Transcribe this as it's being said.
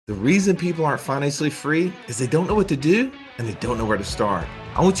The reason people aren't financially free is they don't know what to do and they don't know where to start.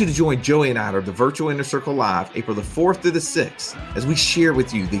 I want you to join Joey and I at the Virtual Inner Circle Live, April the 4th through the 6th, as we share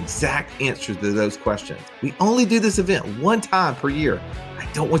with you the exact answers to those questions. We only do this event one time per year. I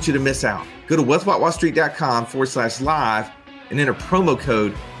don't want you to miss out. Go to wealthwatchwallstreet.com/live and enter promo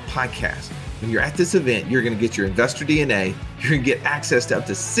code podcast. When you're at this event, you're going to get your investor DNA. You're going to get access to up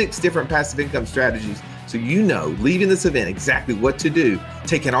to 6 different passive income strategies. So you know, leaving this event, exactly what to do,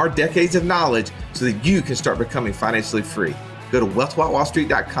 taking our decades of knowledge so that you can start becoming financially free. Go to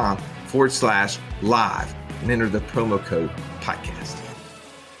wealthwatchwallstreet.com/live and enter the promo code podcast.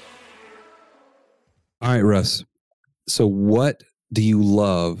 All right, Russ. So what do you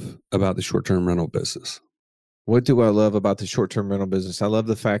love about the short-term rental business? What do I love about the short-term rental business? I love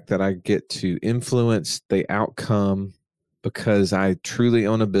the fact that I get to influence the outcome because I truly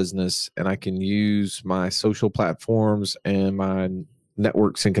own a business and I can use my social platforms and my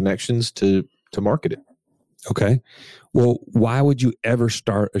networks and connections to market it. Okay. Well, why would you ever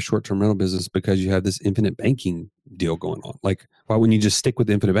start a short-term rental business? Because you have this infinite banking deal going on. Like, why wouldn't you just stick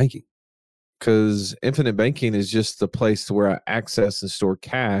with infinite banking? Because infinite banking is just the place where I access and store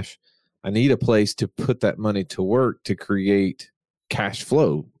cash. I need a place to put that money to work to create cash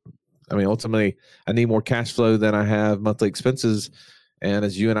flow. I mean, ultimately, I need more cash flow than I have monthly expenses. And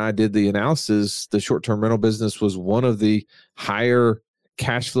as you and I did the analysis, the short-term rental business was one of the higher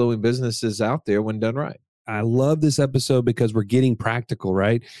cash flowing businesses out there when done right. I love this episode because we're getting practical,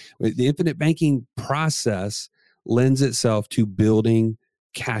 right? The infinite banking process lends itself to building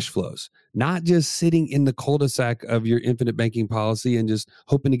cash flows, not just sitting in the cul-de-sac of your infinite banking policy and just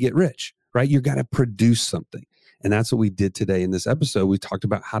hoping to get rich, right? You got to produce something. And that's what we did today in this episode. We talked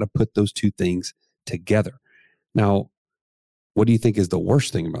about how to put those two things together. Now, what do you think is the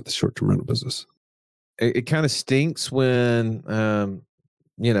worst thing about the short-term rental business? It kind of stinks when,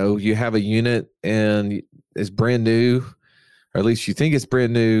 you have a unit and it's brand new, or at least you think it's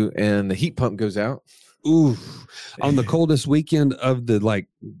brand new, and the heat pump goes out. Ooh, on the coldest weekend of the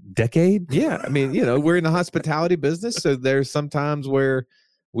decade? Yeah. I mean, we're in the hospitality business. So there's some times where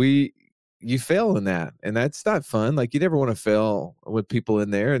you fail in that, and that's not fun. Like, you never want to fail with people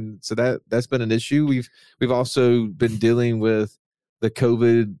in there. And so that's been an issue. We've also been dealing with the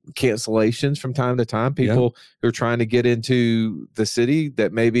COVID cancellations from time to time. People who are trying to get into the city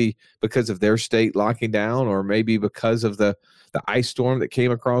that maybe because of their state locking down, or maybe because of the ice storm that came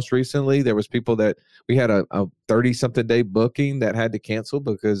across recently, there was people that we had a 30-something day booking that had to cancel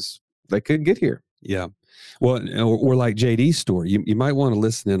because they couldn't get here. Yeah. Well, or like JD's story, you might want to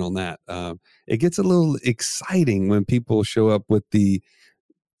listen in on that. It gets a little exciting when people show up with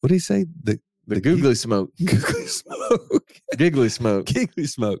what do you say? The googly smoke. Googly smoke. Giggly smoke. Giggly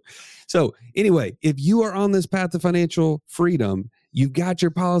smoke. So anyway, if you are on this path to financial freedom, you've got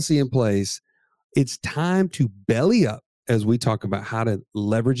your policy in place. It's time to belly up as we talk about how to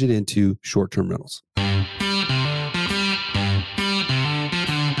leverage it into short-term rentals.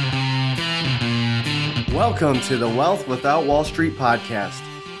 Welcome to the Wealth Without Wall Street podcast,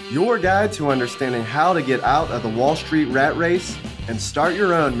 your guide to understanding how to get out of the Wall Street rat race and start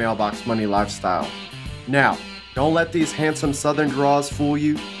your own mailbox money lifestyle. Now, don't let these handsome Southern draws fool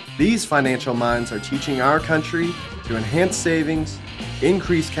you. These financial minds are teaching our country to enhance savings,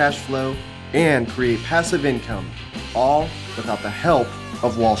 increase cash flow, and create passive income, all without the help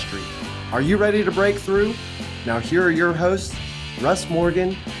of Wall Street. Are you ready to break through? Now here are your hosts, Russ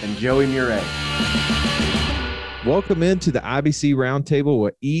Morgan and Joey Murray. Welcome into the IBC Roundtable,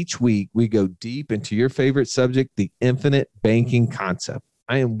 where each week we go deep into your favorite subject, the infinite banking concept.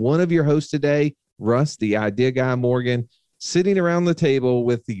 I am one of your hosts today, Russ, the idea guy Morgan, sitting around the table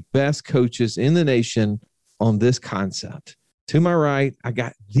with the best coaches in the nation on this concept. To my right, I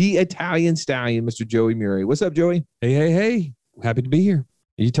got the Italian stallion, Mr. Joey Murray. What's up, Joey? Hey. Happy to be here.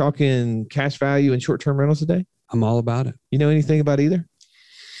 Are you talking cash value and short-term rentals today? I'm all about it. You know anything about either?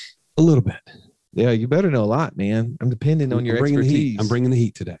 A little bit. Yeah, you better know a lot, man. I'm depending on your expertise. I'm bringing the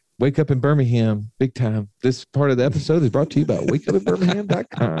heat today. Wake Up in Birmingham, big time. This part of the episode is brought to you by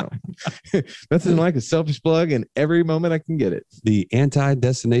wakeupinbirmingham.com. Nothing like a selfish plug in every moment I can get it. The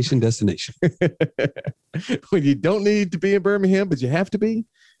anti-destination destination. When you don't need to be in Birmingham, but you have to be,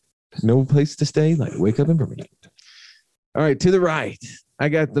 no place to stay like Wake Up in Birmingham. All right, to the right, I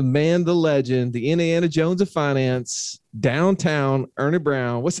got the man, the legend, the Indiana Jones of finance, downtown, Ernie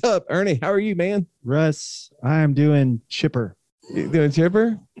Brown. What's up, Ernie? How are you, man? Russ, I am doing chipper. You doing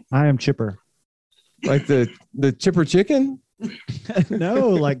chipper? I am chipper. Like the chipper chicken? No,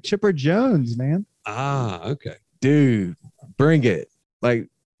 like Chipper Jones, man. Ah, okay. Dude, bring it. Like,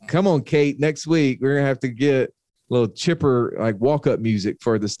 come on, Kate. Next week, we're going to have to get little chipper like walk up music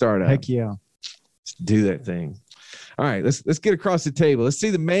for the startup. Heck yeah. Let's do that thing. All right, let's get across the table. Let's see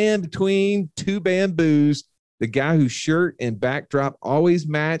the man between two bamboos, the guy whose shirt and backdrop always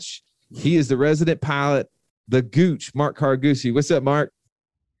match. He is the resident pilot, the Gooch, Mark Cargucci. What's up, Mark?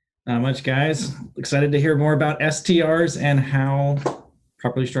 Not much, guys. Excited to hear more about STRs and how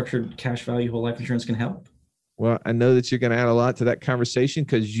properly structured cash value whole life insurance can help. Well, I know that you're going to add a lot to that conversation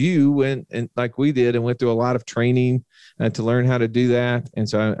because you went and like we did and went through a lot of training to learn how to do that. And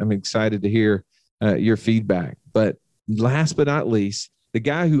so I'm excited to hear your feedback. But last but not least, the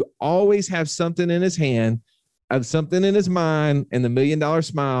guy who always has something in his hand, something in his mind, and the $1 million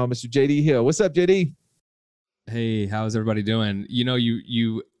smile, Mr. JD Hill. What's up, JD? Hey, how's everybody doing? You know,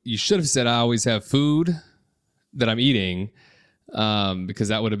 you should have said I always have food that I'm eating, because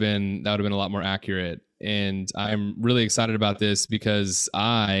that would have been a lot more accurate. And I'm really excited about this because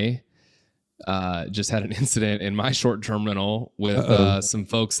I just had an incident in my short-term rental with some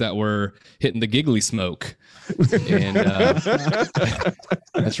folks that were hitting the giggly smoke. And that's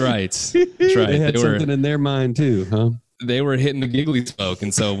right. That's right. They had something in their mind too, huh? They were hitting the giggly smoke,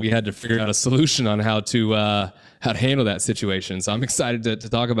 and so we had to figure out a solution on how to handle that situation. So I'm excited to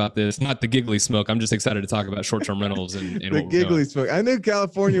talk about this. Not the giggly smoke. I'm just excited to talk about short-term rentals and the giggly smoke. I knew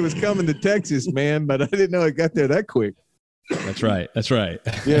California was coming to Texas, man, but I didn't know it got there that quick. That's right. That's right.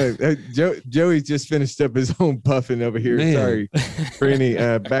 Yeah, Joey just finished up his own puffing over here. Man. Sorry for any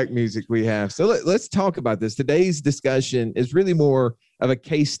back music we have. So let's talk about this. Today's discussion is really more of a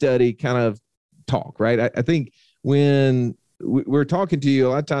case study kind of talk, right? I think when we're talking to you, a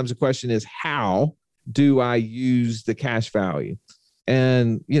lot of times the question is, how do I use the cash value?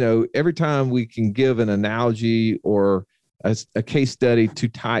 And, you know, every time we can give an analogy or a case study to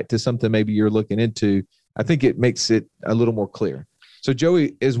tie it to something maybe you're looking into, I think it makes it a little more clear. So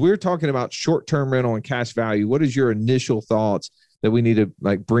Joey, as we're talking about short-term rental and cash value, what is your initial thoughts that we need to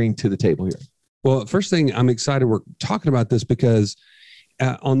like bring to the table here? Well, first thing, I'm excited we're talking about this because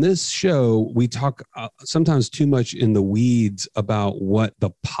on this show, we talk sometimes too much in the weeds about what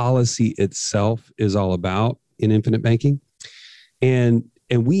the policy itself is all about in infinite banking. And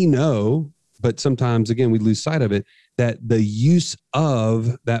we know, but sometimes, again, we lose sight of it, that the use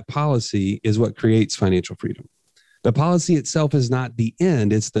of that policy is what creates financial freedom. The policy itself is not the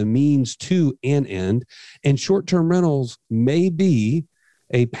end. It's the means to an end. And short-term rentals may be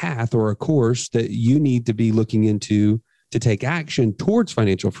a path or a course that you need to be looking into to take action towards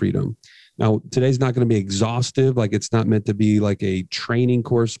financial freedom. Now, today's not going to be exhaustive. Like, it's not meant to be like a training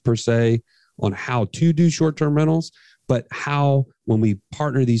course per se on how to do short-term rentals, but how, when we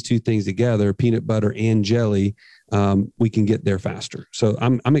partner these two things together, peanut butter and jelly, we can get there faster. So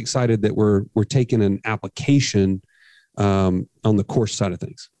I'm excited that we're taking an application on the course side of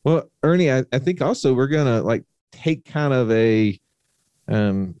things. Well, Ernie, I think also we're going to like take kind of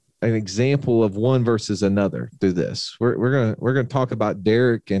an example of one versus another through this. We're gonna talk about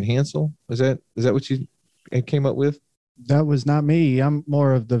Derek and Hansel. Is that what you came up with? That was not me. I'm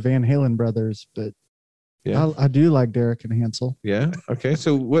more of the Van Halen brothers, but yeah, I do like Derek and Hansel. Yeah. Okay.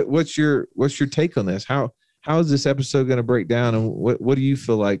 So what's your take on this? How is this episode going to break down, and what do you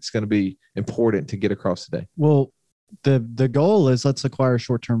feel like is going to be important to get across today? Well, the goal is let's acquire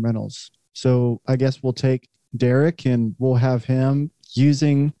short-term rentals. So I guess we'll take Derek and we'll have him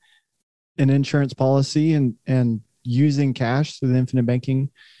using an insurance policy and using cash through the infinite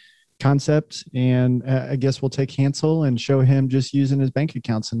banking concept. And I guess we'll take Hansel and show him just using his bank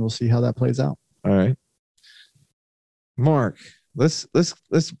accounts, and we'll see how that plays out. All right. Mark, let's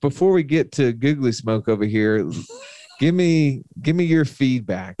before we get to googly smoke over here, give me your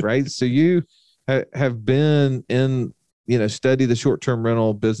feedback, right? So you have been in, study the short-term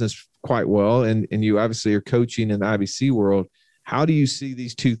rental business quite well, and you obviously are coaching in the IBC world. How do you see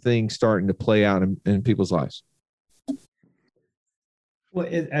these two things starting to play out in people's lives? Well,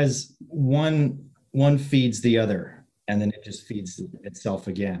 as one feeds the other, and then it just feeds itself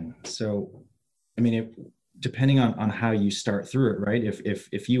again. So, I mean, depending on how you start through it, right?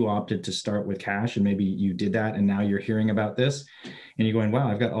 If you opted to start with cash, and maybe you did that, and now you're hearing about this, and you're going,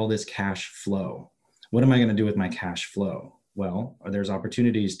 wow, I've got all this cash flow. What am I going to do with my cash flow? Well, there's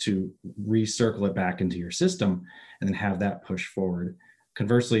opportunities to recircle it back into your system and then have that push forward.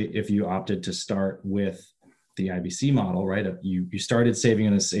 Conversely, if you opted to start with the IBC model, right? You started saving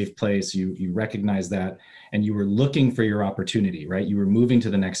in a safe place, you recognize that, and you were looking for your opportunity, right? You were moving to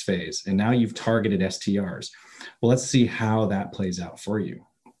the next phase, and now you've targeted STRs. Well, let's see how that plays out for you.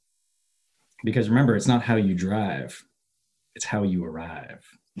 Because remember, it's not how you drive, it's how you arrive.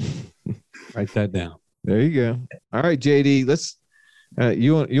 Write that down. There you go. All right, JD, let's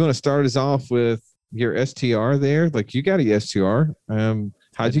you want to start us off with your STR there? Like you got a STR.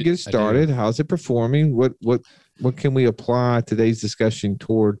 How'd you get it started? How's it performing? What can we apply today's discussion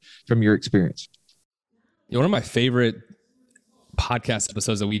toward from your experience? One of my favorite podcast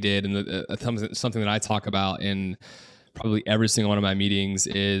episodes that we did, and something that I talk about in probably every single one of my meetings,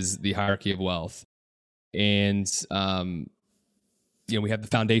 is the hierarchy of wealth. And we have the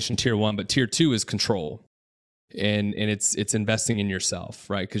foundation tier 1, but tier 2 is control. And it's investing in yourself,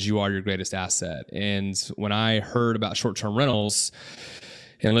 right? Because you are your greatest asset. And when I heard about short-term rentals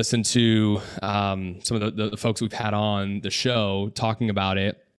and listened to some of the folks we've had on the show talking about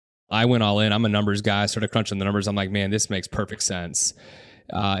it, I went all in. I'm a numbers guy. I started crunching the numbers. I'm like, man, this makes perfect sense.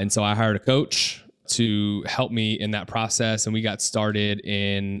 And so I hired a coach to help me in that process. And we got started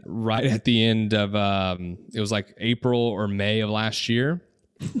right at the end of, it was like April or May of last year.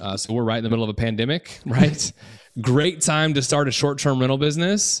 So we're right in the middle of a pandemic, right? Great time to start a short-term rental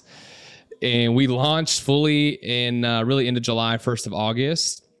business. And we launched fully in really into July, 1st of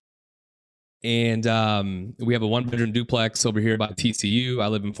August. And we have a 1-bedroom duplex over here by TCU. I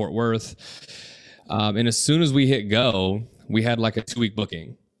live in Fort Worth. And as soon as we hit go, we had like a 2-week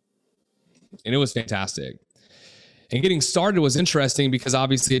booking. And it was fantastic. And getting started was interesting because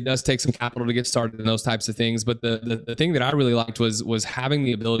obviously it does take some capital to get started and those types of things. But the thing that I really liked was having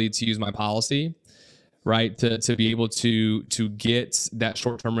the ability to use my policy, right? To be able to get that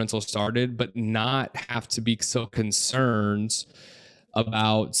short-term rental started, but not have to be so concerned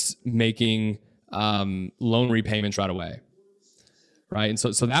about making loan repayments right away. Right. And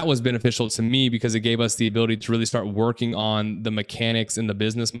so that was beneficial to me because it gave us the ability to really start working on the mechanics and the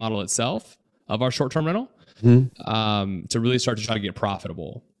business model itself of our short-term rental. To really start to try to get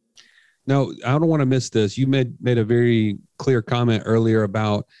profitable. No, I don't want to miss this. You made a very clear comment earlier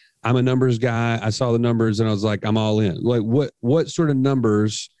about I'm a numbers guy. I saw the numbers and I was like, I'm all in. Like what sort of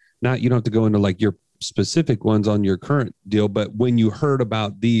numbers, not, you don't have to go into like your specific ones on your current deal, but when you heard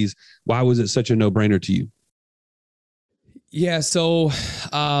about these, why was it such a no-brainer to you? Yeah. So,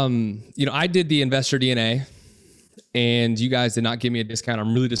 I did the investor DNA. And you guys did not give me a discount.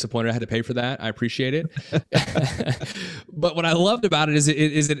 I'm really disappointed I had to pay for that. I appreciate it. But what I loved about it is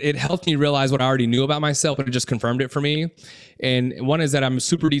it helped me realize what I already knew about myself, and it just confirmed it for me. And one is that I'm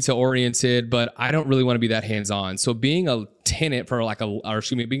super detail oriented, but I don't really want to be that hands-on. So being a tenant for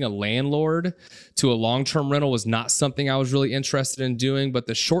being a landlord to a long-term rental was not something I was really interested in doing. But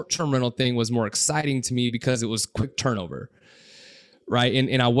the short-term rental thing was more exciting to me because it was quick turnover. Right.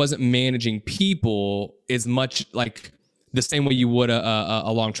 And I wasn't managing people as much like the same way you would a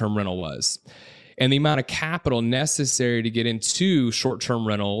long-term rental was. And the amount of capital necessary to get into short-term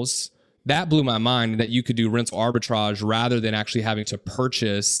rentals, that blew my mind, that you could do rental arbitrage rather than actually having to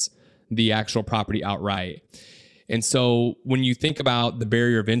purchase the actual property outright. And so when you think about the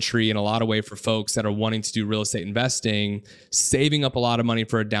barrier of entry in a lot of way for folks that are wanting to do real estate investing, saving up a lot of money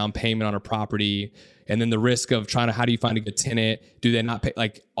for a down payment on a property, and then the risk of how do you find a good tenant? Do they not pay?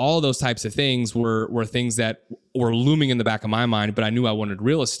 Like all those types of things were things that were looming in the back of my mind, but I knew I wanted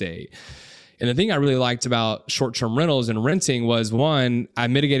real estate. And the thing I really liked about short-term rentals and renting was, one, I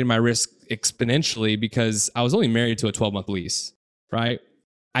mitigated my risk exponentially because I was only married to a 12-month lease, right?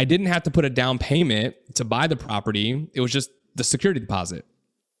 I didn't have to put a down payment to buy the property. It was just the security deposit.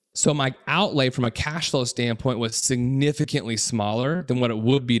 So my outlay from a cash flow standpoint was significantly smaller than what it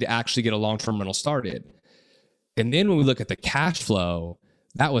would be to actually get a long-term rental started. And then when we look at the cash flow,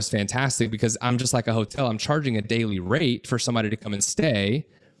 that was fantastic because I'm just like a hotel. I'm charging a daily rate for somebody to come and stay,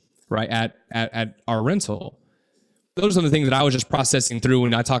 right, at our rental. Those are the things that I was just processing through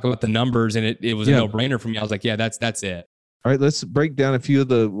when I talk about the numbers, and it was a no-brainer for me. I was like, yeah, that's it. All right, let's break down a few of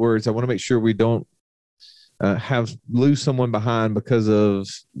the words. I want to make sure we don't lose someone behind because of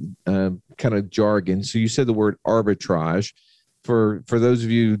kind of jargon. So you said the word arbitrage. For those of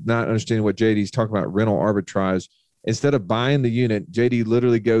you not understanding what JD's talking about, rental arbitrage, instead of buying the unit, JD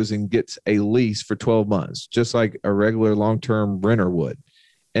literally goes and gets a lease for 12 months, just like a regular long-term renter would.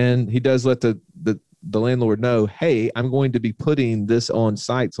 And he does let the landlord know, hey, I'm going to be putting this on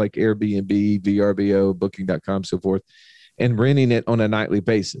sites like Airbnb, VRBO, Booking.com, so forth, and renting it on a nightly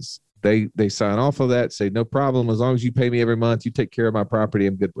basis. They sign off of that, say, no problem. As long as you pay me every month, you take care of my property,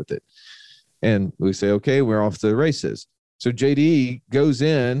 I'm good with it. And we say, okay, we're off to the races. So JD goes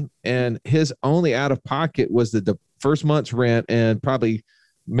in, and his only out of pocket was the first month's rent and probably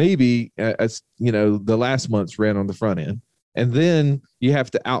maybe, the last month's rent on the front end. And then you have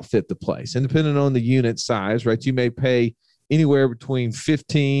to outfit the place. And depending on the unit size, right, you may pay anywhere between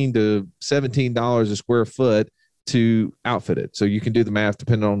 $15 to $17 a square foot to outfit it. So you can do the math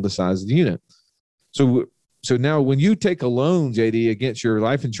depending on the size of the unit. So So now when you take a loan, JD, against your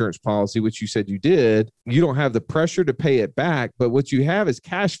life insurance policy, which you said you did, you don't have the pressure to pay it back, but what you have is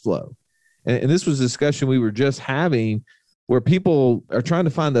cash flow. And this was a discussion we were just having where people are trying to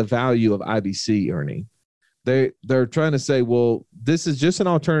find the value of IBC earning. They're trying to say, well, this is just an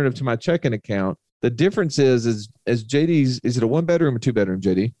alternative to my checking account. The difference is JD's, is it a 1-bedroom or 2-bedroom,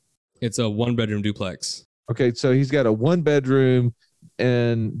 JD? It's a 1-bedroom duplex. Okay. So he's got a 1-bedroom,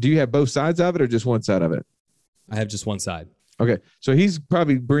 and do you have both sides of it or just one side of it? I have just one side. Okay. So he's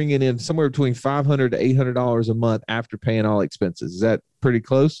probably bringing in somewhere between $500 to $800 a month after paying all expenses. Is that pretty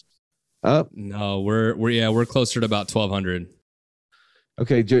close up? No, we're closer to about 1,200.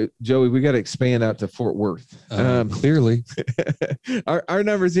 Okay, Joey, we got to expand out to Fort Worth. Clearly. Our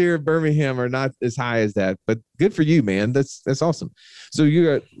numbers here in Birmingham are not as high as that, but good for you, man. That's awesome. So you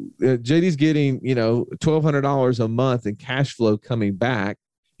got JD's getting, $1,200 a month in cash flow coming back.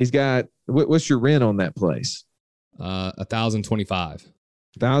 He's got, what's your rent on that place? $1,025.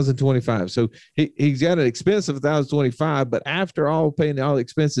 $1,025. So he's got an expense of $1,025, but after paying all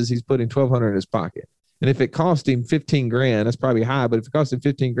expenses, he's putting $1,200 in his pocket. And if it cost him $15,000, that's probably high, but if it cost him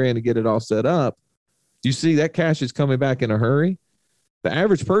 $15,000 to get it all set up, you see that cash is coming back in a hurry. The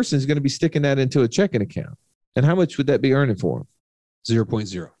average person is going to be sticking that into a checking account. And how much would that be earning for him?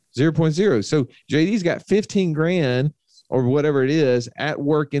 0.0. 0.0. So JD's got $15,000 or whatever it is at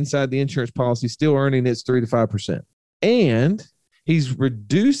work inside the insurance policy, still earning its 3 to 5%. And he's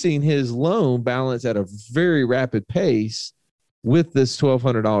reducing his loan balance at a very rapid pace with this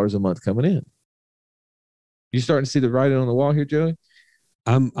 $1,200 a month coming in. You starting to see the writing on the wall here, Joey?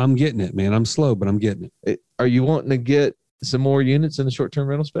 I'm getting it, man. I'm slow, but I'm getting it. Are you wanting to get some more units in the short-term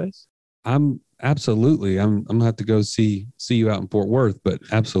rental space? I'm absolutely. I'm gonna have to go see you out in Fort Worth, but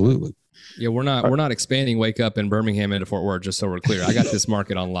absolutely. Yeah, we're not expanding Wake Up in Birmingham into Fort Worth, just so we're clear. I got this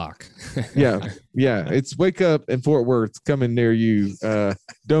market on lock. Yeah. It's Wake Up in Fort Worth coming near you.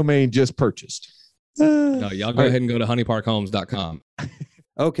 Domain just purchased. No, y'all go ahead and go to honeyparkhomes.com.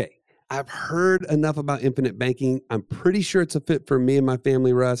 Okay. I've heard enough about infinite banking. I'm pretty sure it's a fit for me and my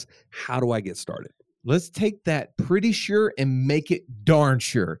family, Russ. How do I get started? Let's take that pretty sure and make it darn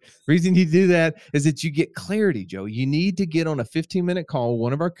sure. Reason you do that is that you get clarity, Joe. You need to get on a 15-minute call with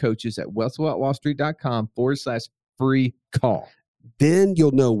one of our coaches at wealthwithoutwallstreet.com/free call. Then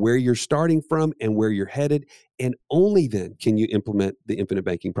you'll know where you're starting from and where you're headed. And only then can you implement the infinite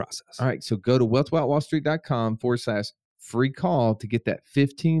banking process. All right. So go to wealthwithoutwallstreet.com/free call to get that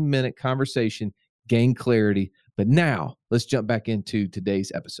 15-minute conversation, gain clarity. But now let's jump back into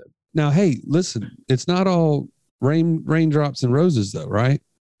today's episode. Now, hey, listen, it's not all raindrops and roses though, right?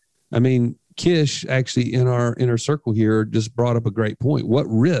 I mean, Kish actually in our inner circle here just brought up a great point. What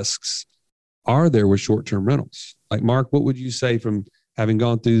risks are there with short-term rentals? Like Mark, what would you say from having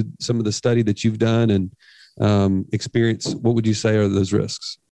gone through some of the study that you've done and experience, what would you say are those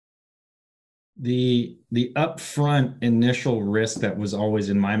risks? The upfront initial risk that was always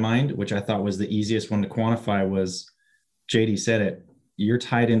in my mind, which I thought was the easiest one to quantify, was JD said it, you're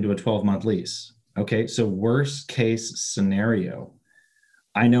tied into a 12-month lease. Okay, so worst case scenario,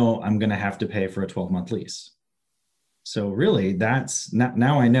 I know I'm going to have to pay for a 12-month lease. So really that's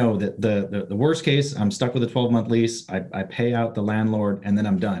now I know that the worst case, I'm stuck with a 12-month lease. I pay out the landlord and then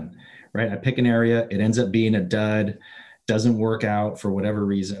I'm done, right? I pick an area, it ends up being a dud, doesn't work out for whatever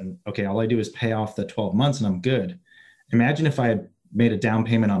reason. Okay, all I do is pay off the 12 months and I'm good. Imagine if I had made a down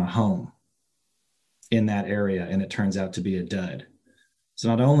payment on a home in that area and it turns out to be a dud. So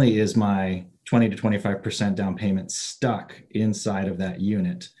not only is my 20 to 25% down payment stuck inside of that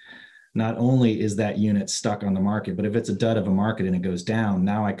unit, not only is that unit stuck on the market, but if it's a dud of a market and it goes down,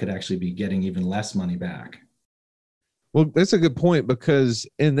 now I could actually be getting even less money back. Well, that's a good point, because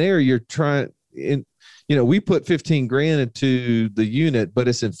in there you're trying in, we put $15,000 into the unit, but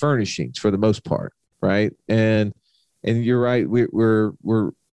it's in furnishings for the most part. Right. And you're right. We're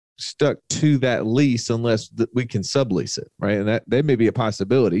stuck to that lease unless we can sublease it. Right. And that may be a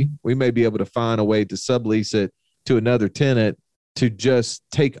possibility. We may be able to find a way to sublease it to another tenant to just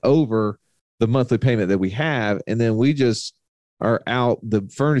take over the monthly payment that we have. And then we just are out the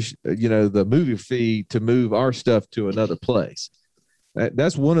the movie fee to move our stuff to another place.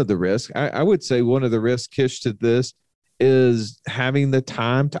 That's one of the risks. I would say one of the risks, Kish, to this is having the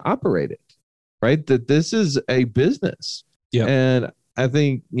time to operate it, right? That this is a business. Yeah. And I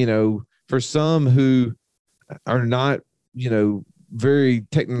think, for some who are not, very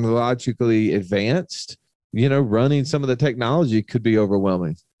technologically advanced, running some of the technology could be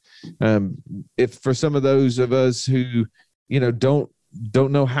overwhelming. If for some of those of us who, don't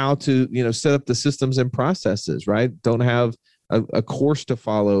know how to, set up the systems and processes, right? Don't have a course to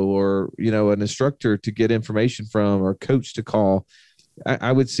follow, or, you know, an instructor to get information from, or coach to call.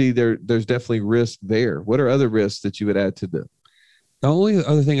 I would see there's definitely risk there. What are other risks that you would add to the only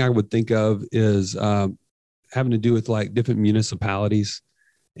other thing I would think of is having to do with like different municipalities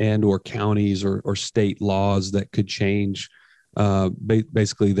and or counties or state laws that could change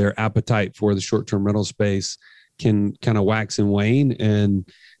basically their appetite for the short-term rental space can kind of wax and wane. And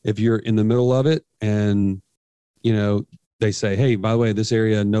if you're in the middle of it and, you know, they say, hey, by the way, this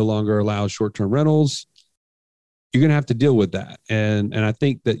area no longer allows short-term rentals, you're going to have to deal with that. And I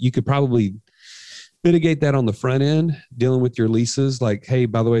think that you could probably mitigate that on the front end, dealing with your leases. Like, hey,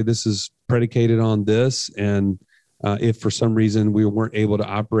 by the way, this is predicated on this. And if for some reason we weren't able to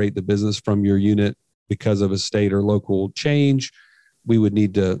operate the business from your unit because of a state or local change, we would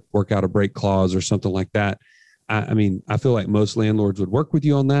need to work out a break clause or something like that. I mean, I feel like most landlords would work with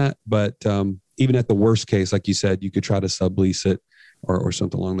you on that, but even at the worst case, like you said, you could try to sublease it or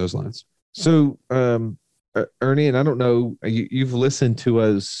something along those lines. So, Ernie, and I don't know, you've listened to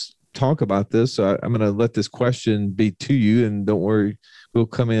us talk about this, so I'm going to let this question be to you, and don't worry, we'll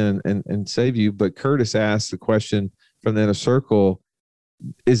come in and save you. But Curtis asked the question from the inner circle: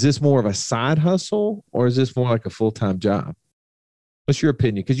 is this more of a side hustle, or is this more like a full-time job? What's your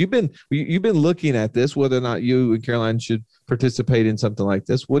opinion? Because you've been looking at this, whether or not you and Caroline should participate in something like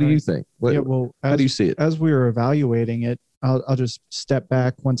this. What do you think? How do you see it? As we were evaluating it, I'll just step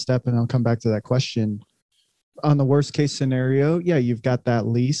back one step and I'll come back to that question. On the worst case scenario, yeah, you've got that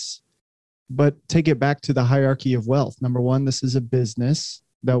lease, but take it back to the hierarchy of wealth. Number one, this is a business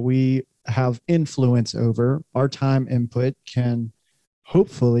that we have influence over. Our time input can,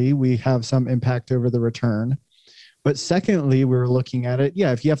 hopefully, we have some impact over the return. But secondly, we were looking at it.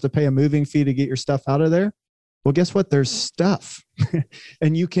 Yeah, if you have to pay a moving fee to get your stuff out of there, well, guess what? There's stuff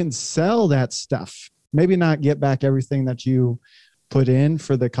and you can sell that stuff. Maybe not get back everything that you put in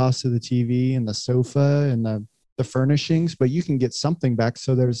for the cost of the TV and the sofa and the furnishings, but you can get something back.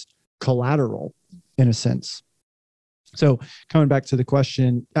 So there's collateral in a sense. So coming back to the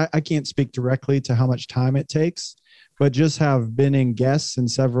question, I can't speak directly to how much time it takes, but just have been in guests in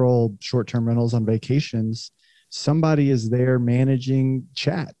several short-term rentals on vacations. Somebody is there managing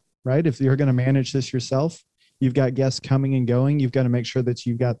chat, right? If you're going to manage this yourself, you've got guests coming and going. You've got to make sure that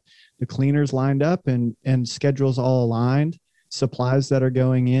you've got the cleaners lined up and schedules all aligned, supplies that are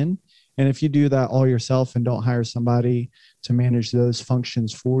going in. And if you do that all yourself and don't hire somebody to manage those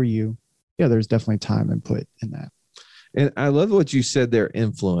functions for you, yeah, there's definitely time input in that. And I love what you said there,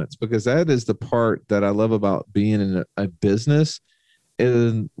 influence, because that is the part that I love about being in a business.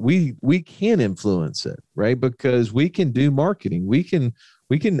 And we can influence it, right? Because we can do marketing. We can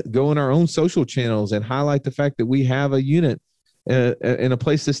go in our own social channels and highlight the fact that we have a unit and a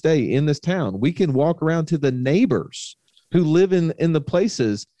place to stay in this town. We can walk around to the neighbors who live in the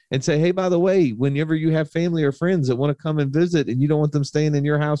places and say, hey, by the way, whenever you have family or friends that want to come and visit and you don't want them staying in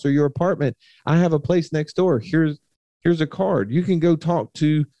your house or your apartment, I have a place next door. Here's a card. You can go talk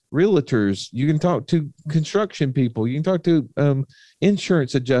to realtors. You can talk to construction people. You can talk to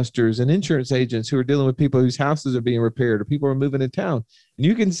insurance adjusters and insurance agents who are dealing with people whose houses are being repaired or people are moving in town. And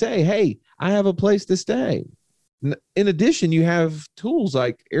you can say, hey, I have a place to stay. In addition, you have tools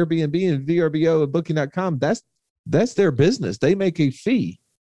like Airbnb and VRBO and Booking.com. That's their business. They make a fee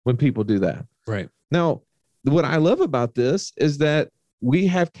when people do that. Right. Now, what I love about this is that we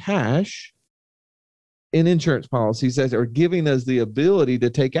have cash in insurance policies that are giving us the ability to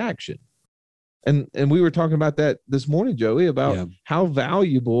take action. And we were talking about that this morning, Joey, about how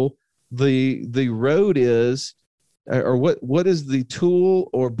valuable the road is, or what is the tool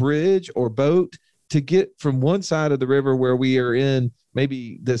or bridge or boat to get from one side of the river where we are in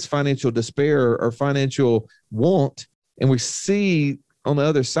maybe this financial despair or financial want, and we see on the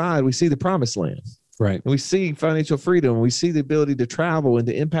other side, we see the promised land. Right. And we see financial freedom. We see the ability to travel and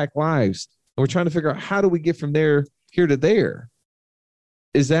to impact lives. And we're trying to figure out, how do we get from here to there?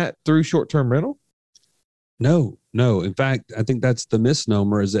 Is that through short-term rental? No. In fact, I think that's the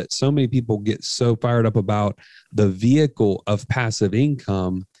misnomer, is that so many people get so fired up about the vehicle of passive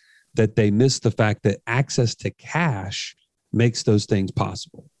income that they miss the fact that access to cash makes those things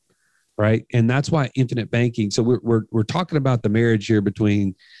possible. Right. And that's why infinite banking. So we're talking about the marriage here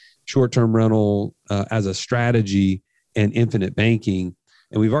between short-term rental as a strategy and infinite banking.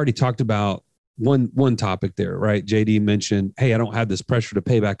 And we've already talked about one topic there, right? JD mentioned, hey, I don't have this pressure to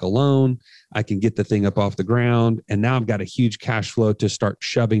pay back a loan. I can get the thing up off the ground. And now I've got a huge cash flow to start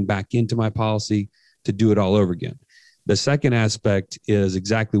shoving back into my policy to do it all over again. The second aspect is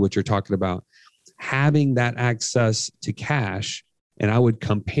exactly what you're talking about, having that access to cash. And I would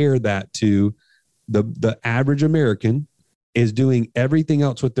compare that to the average American is doing everything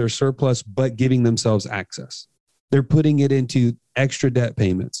else with their surplus, but giving themselves access. They're putting it into extra debt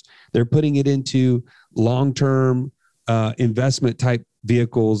payments. They're putting it into long-term investment type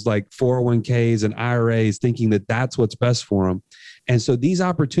vehicles like 401ks and IRAs, thinking that that's what's best for them. And so these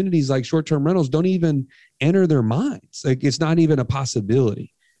opportunities like short-term rentals don't even enter their minds. Like it's not even a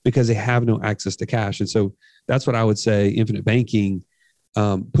possibility because they have no access to cash. And so that's what I would say infinite banking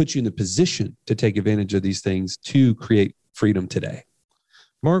puts you in the position to take advantage of these things to create freedom today.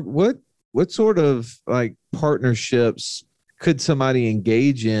 Mark, what sort of like partnerships could somebody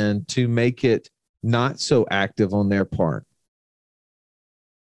engage in to make it not so active on their part?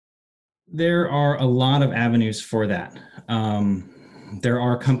 There are a lot of avenues for that. There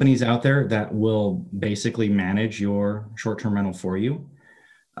are companies out there that will basically manage your short-term rental for you.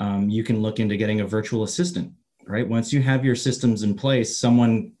 You can look into getting a virtual assistant, right? Once you have your systems in place,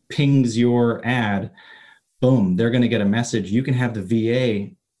 someone pings your ad, boom, they're going to get a message. You can have the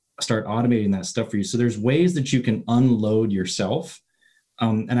VA start automating that stuff for you. So there's ways that you can unload yourself.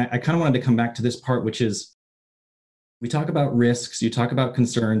 And I kind of wanted to come back to this part, which is we talk about risks, you talk about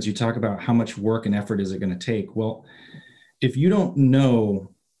concerns, you talk about how much work and effort is it going to take. Well, if you don't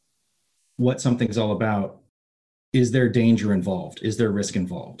know what something's all about, is there danger involved? Is there risk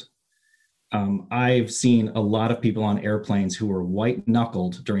involved? I've seen a lot of people on airplanes who are white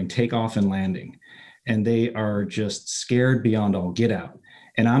knuckled during takeoff and landing, and they are just scared beyond all get out.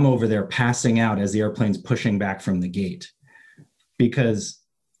 And I'm over there passing out as the airplane's pushing back from the gate. Because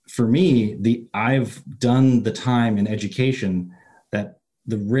for me, I've done the time in education that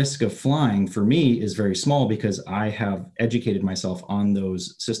the risk of flying for me is very small because I have educated myself on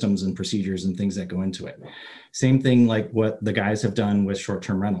those systems and procedures and things that go into it. Same thing like what the guys have done with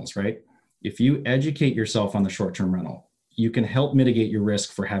short-term rentals, right? If you educate yourself on the short-term rental, you can help mitigate your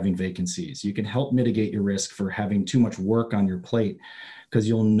risk for having vacancies. You can help mitigate your risk for having too much work on your plate because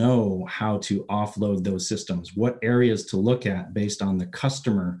you'll know how to offload those systems, what areas to look at based on the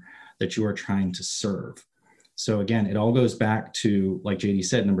customer that you are trying to serve. So again, it all goes back to, like JD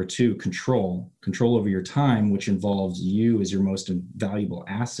said, number 2, control over your time, which involves you as your most valuable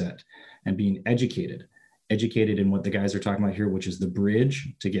asset, and being educated in what the guys are talking about here, which is the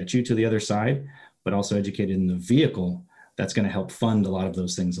bridge to get you to the other side, but also educated in the vehicle that's going to help fund a lot of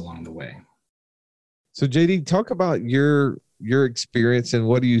those things along the way. So JD, talk about your experience and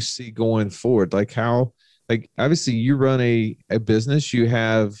what do you see going forward? Like how, like obviously you run a business, you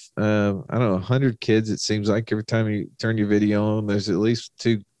have, I don't know, 100 kids. It seems like every time you turn your video on, there's at least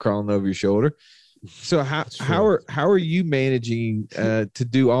 2 crawling over your shoulder. So how are you managing to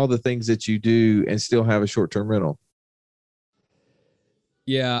do all the things that you do and still have a short-term rental?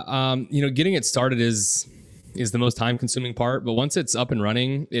 Yeah. Getting it started is the most time-consuming part, but once it's up and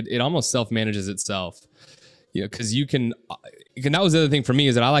running, it almost self-manages itself. Because you can, that was the other thing for me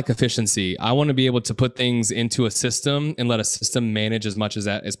is that I like efficiency. I want to be able to put things into a system and let a system manage as much as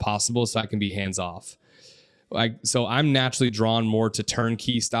that as possible so I can be hands-off. So I'm naturally drawn more to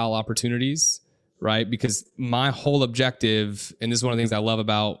turnkey style opportunities, right? Because my whole objective, and this is one of the things I love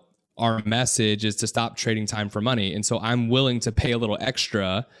about our message, is to stop trading time for money. And so I'm willing to pay a little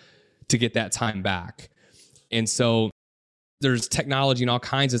extra to get that time back. And so there's technology and all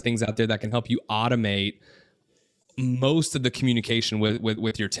kinds of things out there that can help you automate most of the communication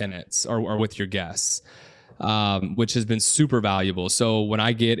with your tenants or with your guests, which has been super valuable. So when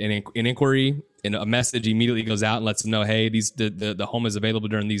I get an inquiry and a message immediately goes out and lets them know, hey, the home is available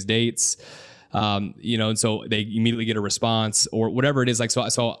during these dates, and so they immediately get a response or whatever it is. Like,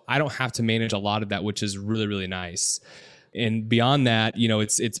 so I don't have to manage a lot of that, which is really, really nice. And beyond that,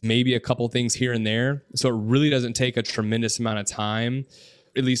 it's maybe a couple things here and there. So it really doesn't take a tremendous amount of time,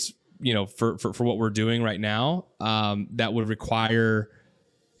 at least, for what we're doing right now, that would require,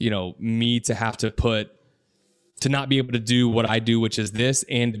 me to have to not be able to do what I do, which is this,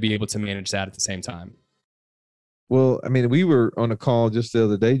 and to be able to manage that at the same time. Well, I mean, we were on a call just the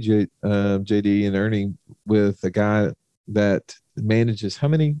other day, JD and Ernie, with a guy that manages, how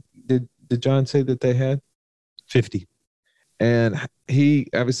many did John say that they had? 50. And he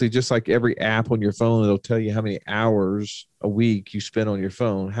obviously, just like every app on your phone, it'll tell you how many hours a week you spend on your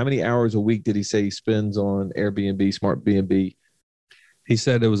phone. How many hours a week did he say he spends on Airbnb, Smart B&B? He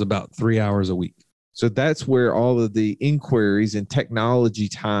said it was about 3 hours a week. So that's where all of the inquiries and technology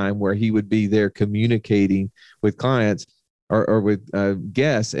time where he would be there communicating with clients or with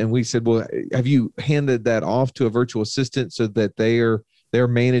guests. And we said, well, have you handed that off to a virtual assistant so that they're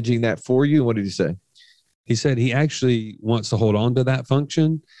managing that for you? What did he say? He said he actually wants to hold on to that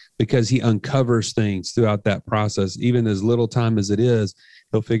function because he uncovers things throughout that process. Even as little time as it is,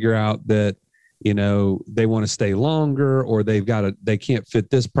 he'll figure out that they want to stay longer, or they can't fit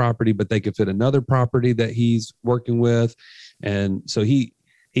this property, but they could fit another property that he's working with. And so he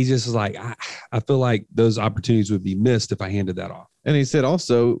just is like, I feel like those opportunities would be missed if I handed that off. And he said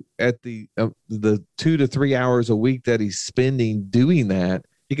also at the 2 to 3 hours a week that he's spending doing that,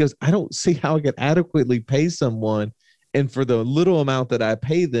 he goes, I don't see how I could adequately pay someone. And for the little amount that I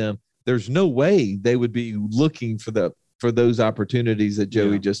pay them, there's no way they would be looking for those opportunities that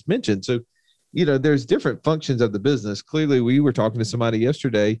Joey just mentioned. So, there's different functions of the business. Clearly, we were talking to somebody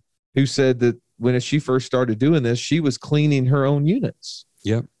yesterday who said that when she first started doing this, she was cleaning her own units.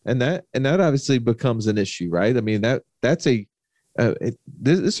 Yep. And that obviously becomes an issue, right? I mean, that's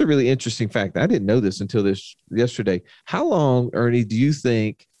this is a really interesting fact. I didn't know this until yesterday. How long, Ernie, do you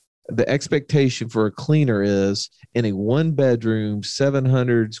think the expectation for a cleaner is in a 1-bedroom,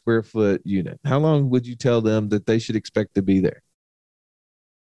 700 square foot unit? How long would you tell them that they should expect to be there?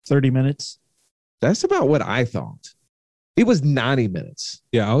 30 minutes. That's about what I thought. It was 90 minutes.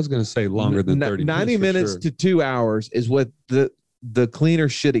 Yeah, I was going to say longer than 30 minutes. 90 minutes to 2 hours is what the cleaner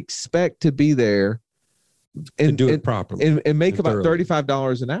should expect to be there and do it properly and make about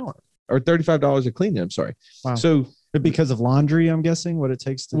 $35 an hour or $35 a cleaning. I'm sorry. Wow. So because of laundry, I'm guessing what it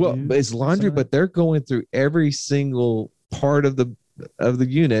takes to do. It's laundry, but they're going through every single part of the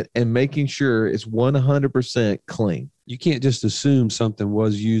unit and making sure it's 100% clean. You can't just assume something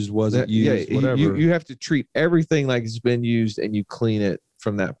was used, wasn't used, whatever. You have to treat everything like it's been used, and you clean it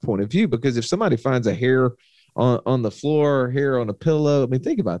from that point of view. Because if somebody finds a hair on the floor, hair on a pillow, I mean,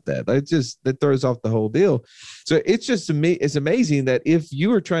 think about that. That throws off the whole deal. So it's amazing that if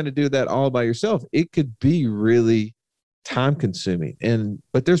you were trying to do that all by yourself, it could be really time consuming.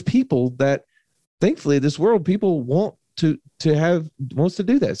 But there's people that, thankfully, this world, people wants to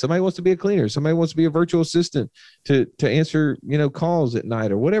do that. Somebody wants to be a cleaner. Somebody wants to be a virtual assistant to answer, calls at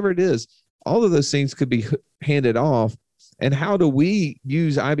night or whatever it is. All of those things could be handed off. And how do we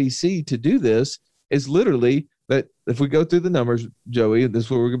use IBC to do this is literally that if we go through the numbers, Joey, this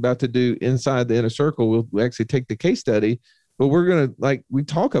is what we're about to do inside the inner circle. We'll actually take the case study, but we're going to, we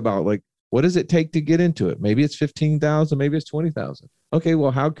talk about what does it take to get into it? Maybe it's 15,000, maybe it's 20,000. Okay.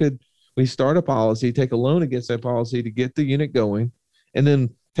 Well, how could we start a policy, take a loan against that policy to get the unit going, and then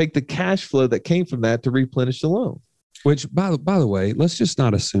take the cash flow that came from that to replenish the loan? Which, by the way, let's just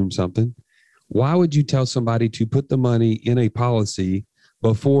not assume something. Why would you tell somebody to put the money in a policy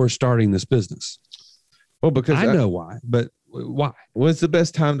before starting this business? Well, because I know why, but why? When's the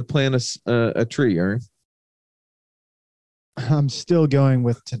best time to plant a tree, Ern? I'm still going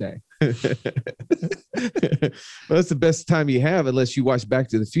with today. Well, that's the best time you have, unless you watch Back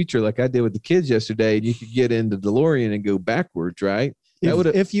to the Future like I did with the kids yesterday, and you could get into DeLorean and go backwards, right?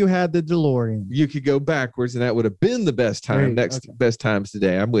 If you had the DeLorean, you could go backwards, and that would have been the best time. Best times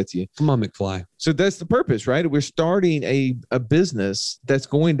today. I'm with you. Come on, McFly. So that's the purpose, right? We're starting a business that's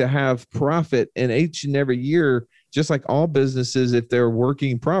going to have profit, and each and every year, just like all businesses, if they're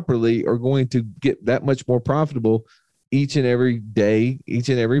working properly, are going to get that much more profitable each and every day, each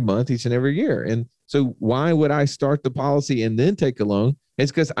and every month, each and every year. And so why would I start the policy and then take a loan? It's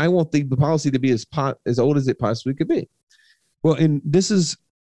because I want the policy to be as old as it possibly could be. Well, and this is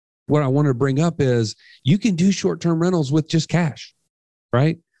what I want to bring up is you can do short-term rentals with just cash,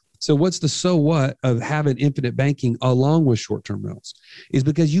 right? So what's the so what of having infinite banking along with short-term rentals is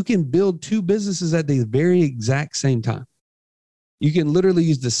because you can build two businesses at the very exact same time. You can literally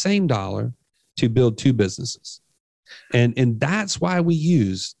use the same dollar to build two businesses. And that's why we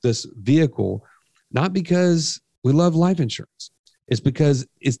use this vehicle, not because we love life insurance. It's because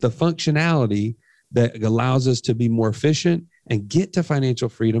it's the functionality that allows us to be more efficient and get to financial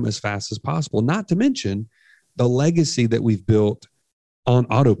freedom as fast as possible, not to mention the legacy that we've built on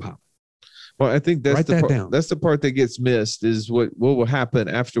autopilot. Well, I think that's that's the part that gets missed is what will happen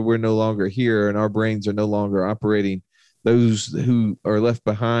after we're no longer here and our brains are no longer operating. Those who are left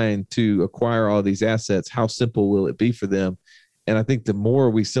behind to acquire all these assets, how simple will it be for them? And I think the more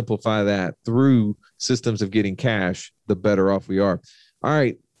we simplify that through systems of getting cash, the better off we are. All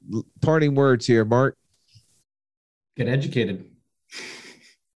right. Parting words here, Mark. Get educated.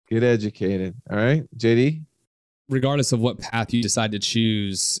 Get educated. All right. JD. Regardless of what path you decide to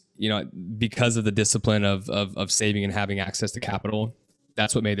choose, because of the discipline of saving and having access to capital,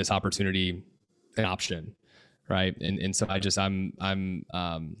 that's what made this opportunity an option. Right. And so I'm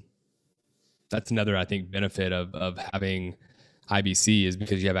that's another, I think, benefit of having IBC is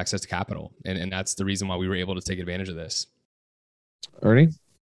because you have access to capital. And that's the reason why we were able to take advantage of this. Ernie,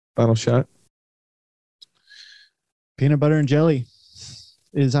 final shot. Peanut butter and jelly.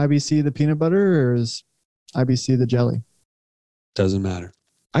 Is IBC the peanut butter or is IBC the jelly? Doesn't matter.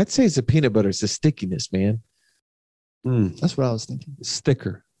 I'd say it's the peanut butter. It's the stickiness, man. That's what I was thinking. It's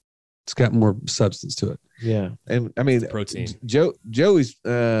thicker. It's got more substance to it. Yeah, and I mean, Protein. Joey's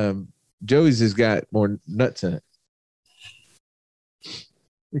has got more nuts in it.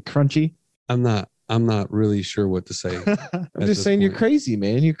 Crunchy. I'm not really sure what to say. I'm just saying you're crazy,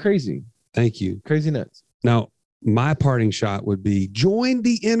 man. You're crazy. Thank you. Crazy nuts. Now, my parting shot would be join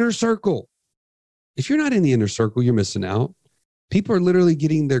the inner circle. If you're not in the inner circle, you're missing out. People are literally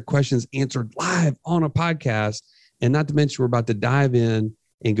getting their questions answered live on a podcast. And not to mention, we're about to dive in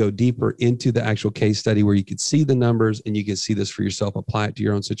and go deeper into the actual case study where you can see the numbers and you can see this for yourself, apply it to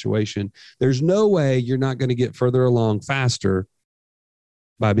your own situation. There's no way you're not going to get further along faster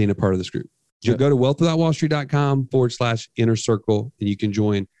by being a part of this group. You go to wealthwithoutwallstreet.com/inner circle and you can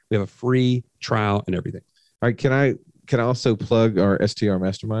join. We have a free trial and everything. All right. Can I also plug our STR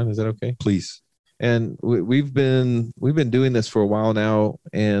Mastermind? Is that okay? Please. And we've been doing this for a while now,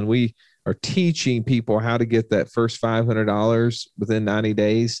 and we are teaching people how to get that first $500 within 90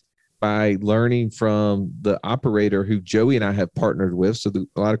 days by learning from the operator who Joey and I have partnered with. So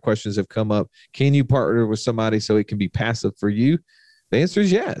a lot of questions have come up. Can you partner with somebody so it can be passive for you? The answer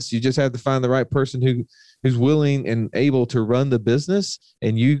is yes. You just have to find the right person who's willing and able to run the business,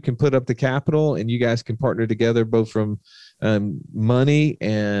 and you can put up the capital, and you guys can partner together both from money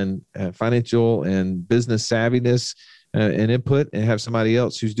and financial and business savviness and input, and have somebody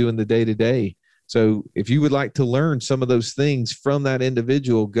else who's doing the day-to-day. So if you would like to learn some of those things from that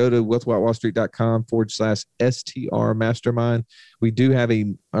individual, go to wealthwithoutwallstreet.com/STR Mastermind. We do have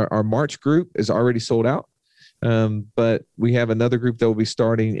our March group is already sold out. But we have another group that will be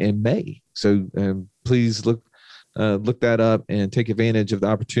starting in May. So please look that up and take advantage of the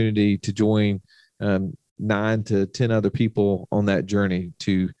opportunity to join 9 to 10 other people on that journey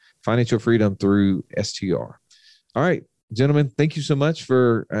to financial freedom through STR. All right, gentlemen, thank you so much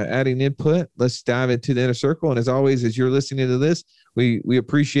for adding input. Let's dive into the inner circle. And as always, as you're listening to this, we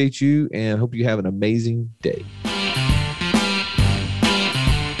appreciate you and hope you have an amazing day.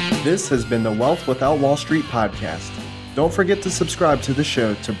 This has been the Wealth Without Wall Street podcast. Don't forget to subscribe to the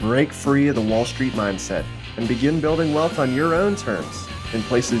show to break free of the Wall Street mindset and begin building wealth on your own terms in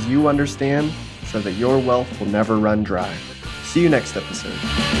places you understand so that your wealth will never run dry. See you next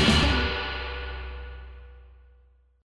episode.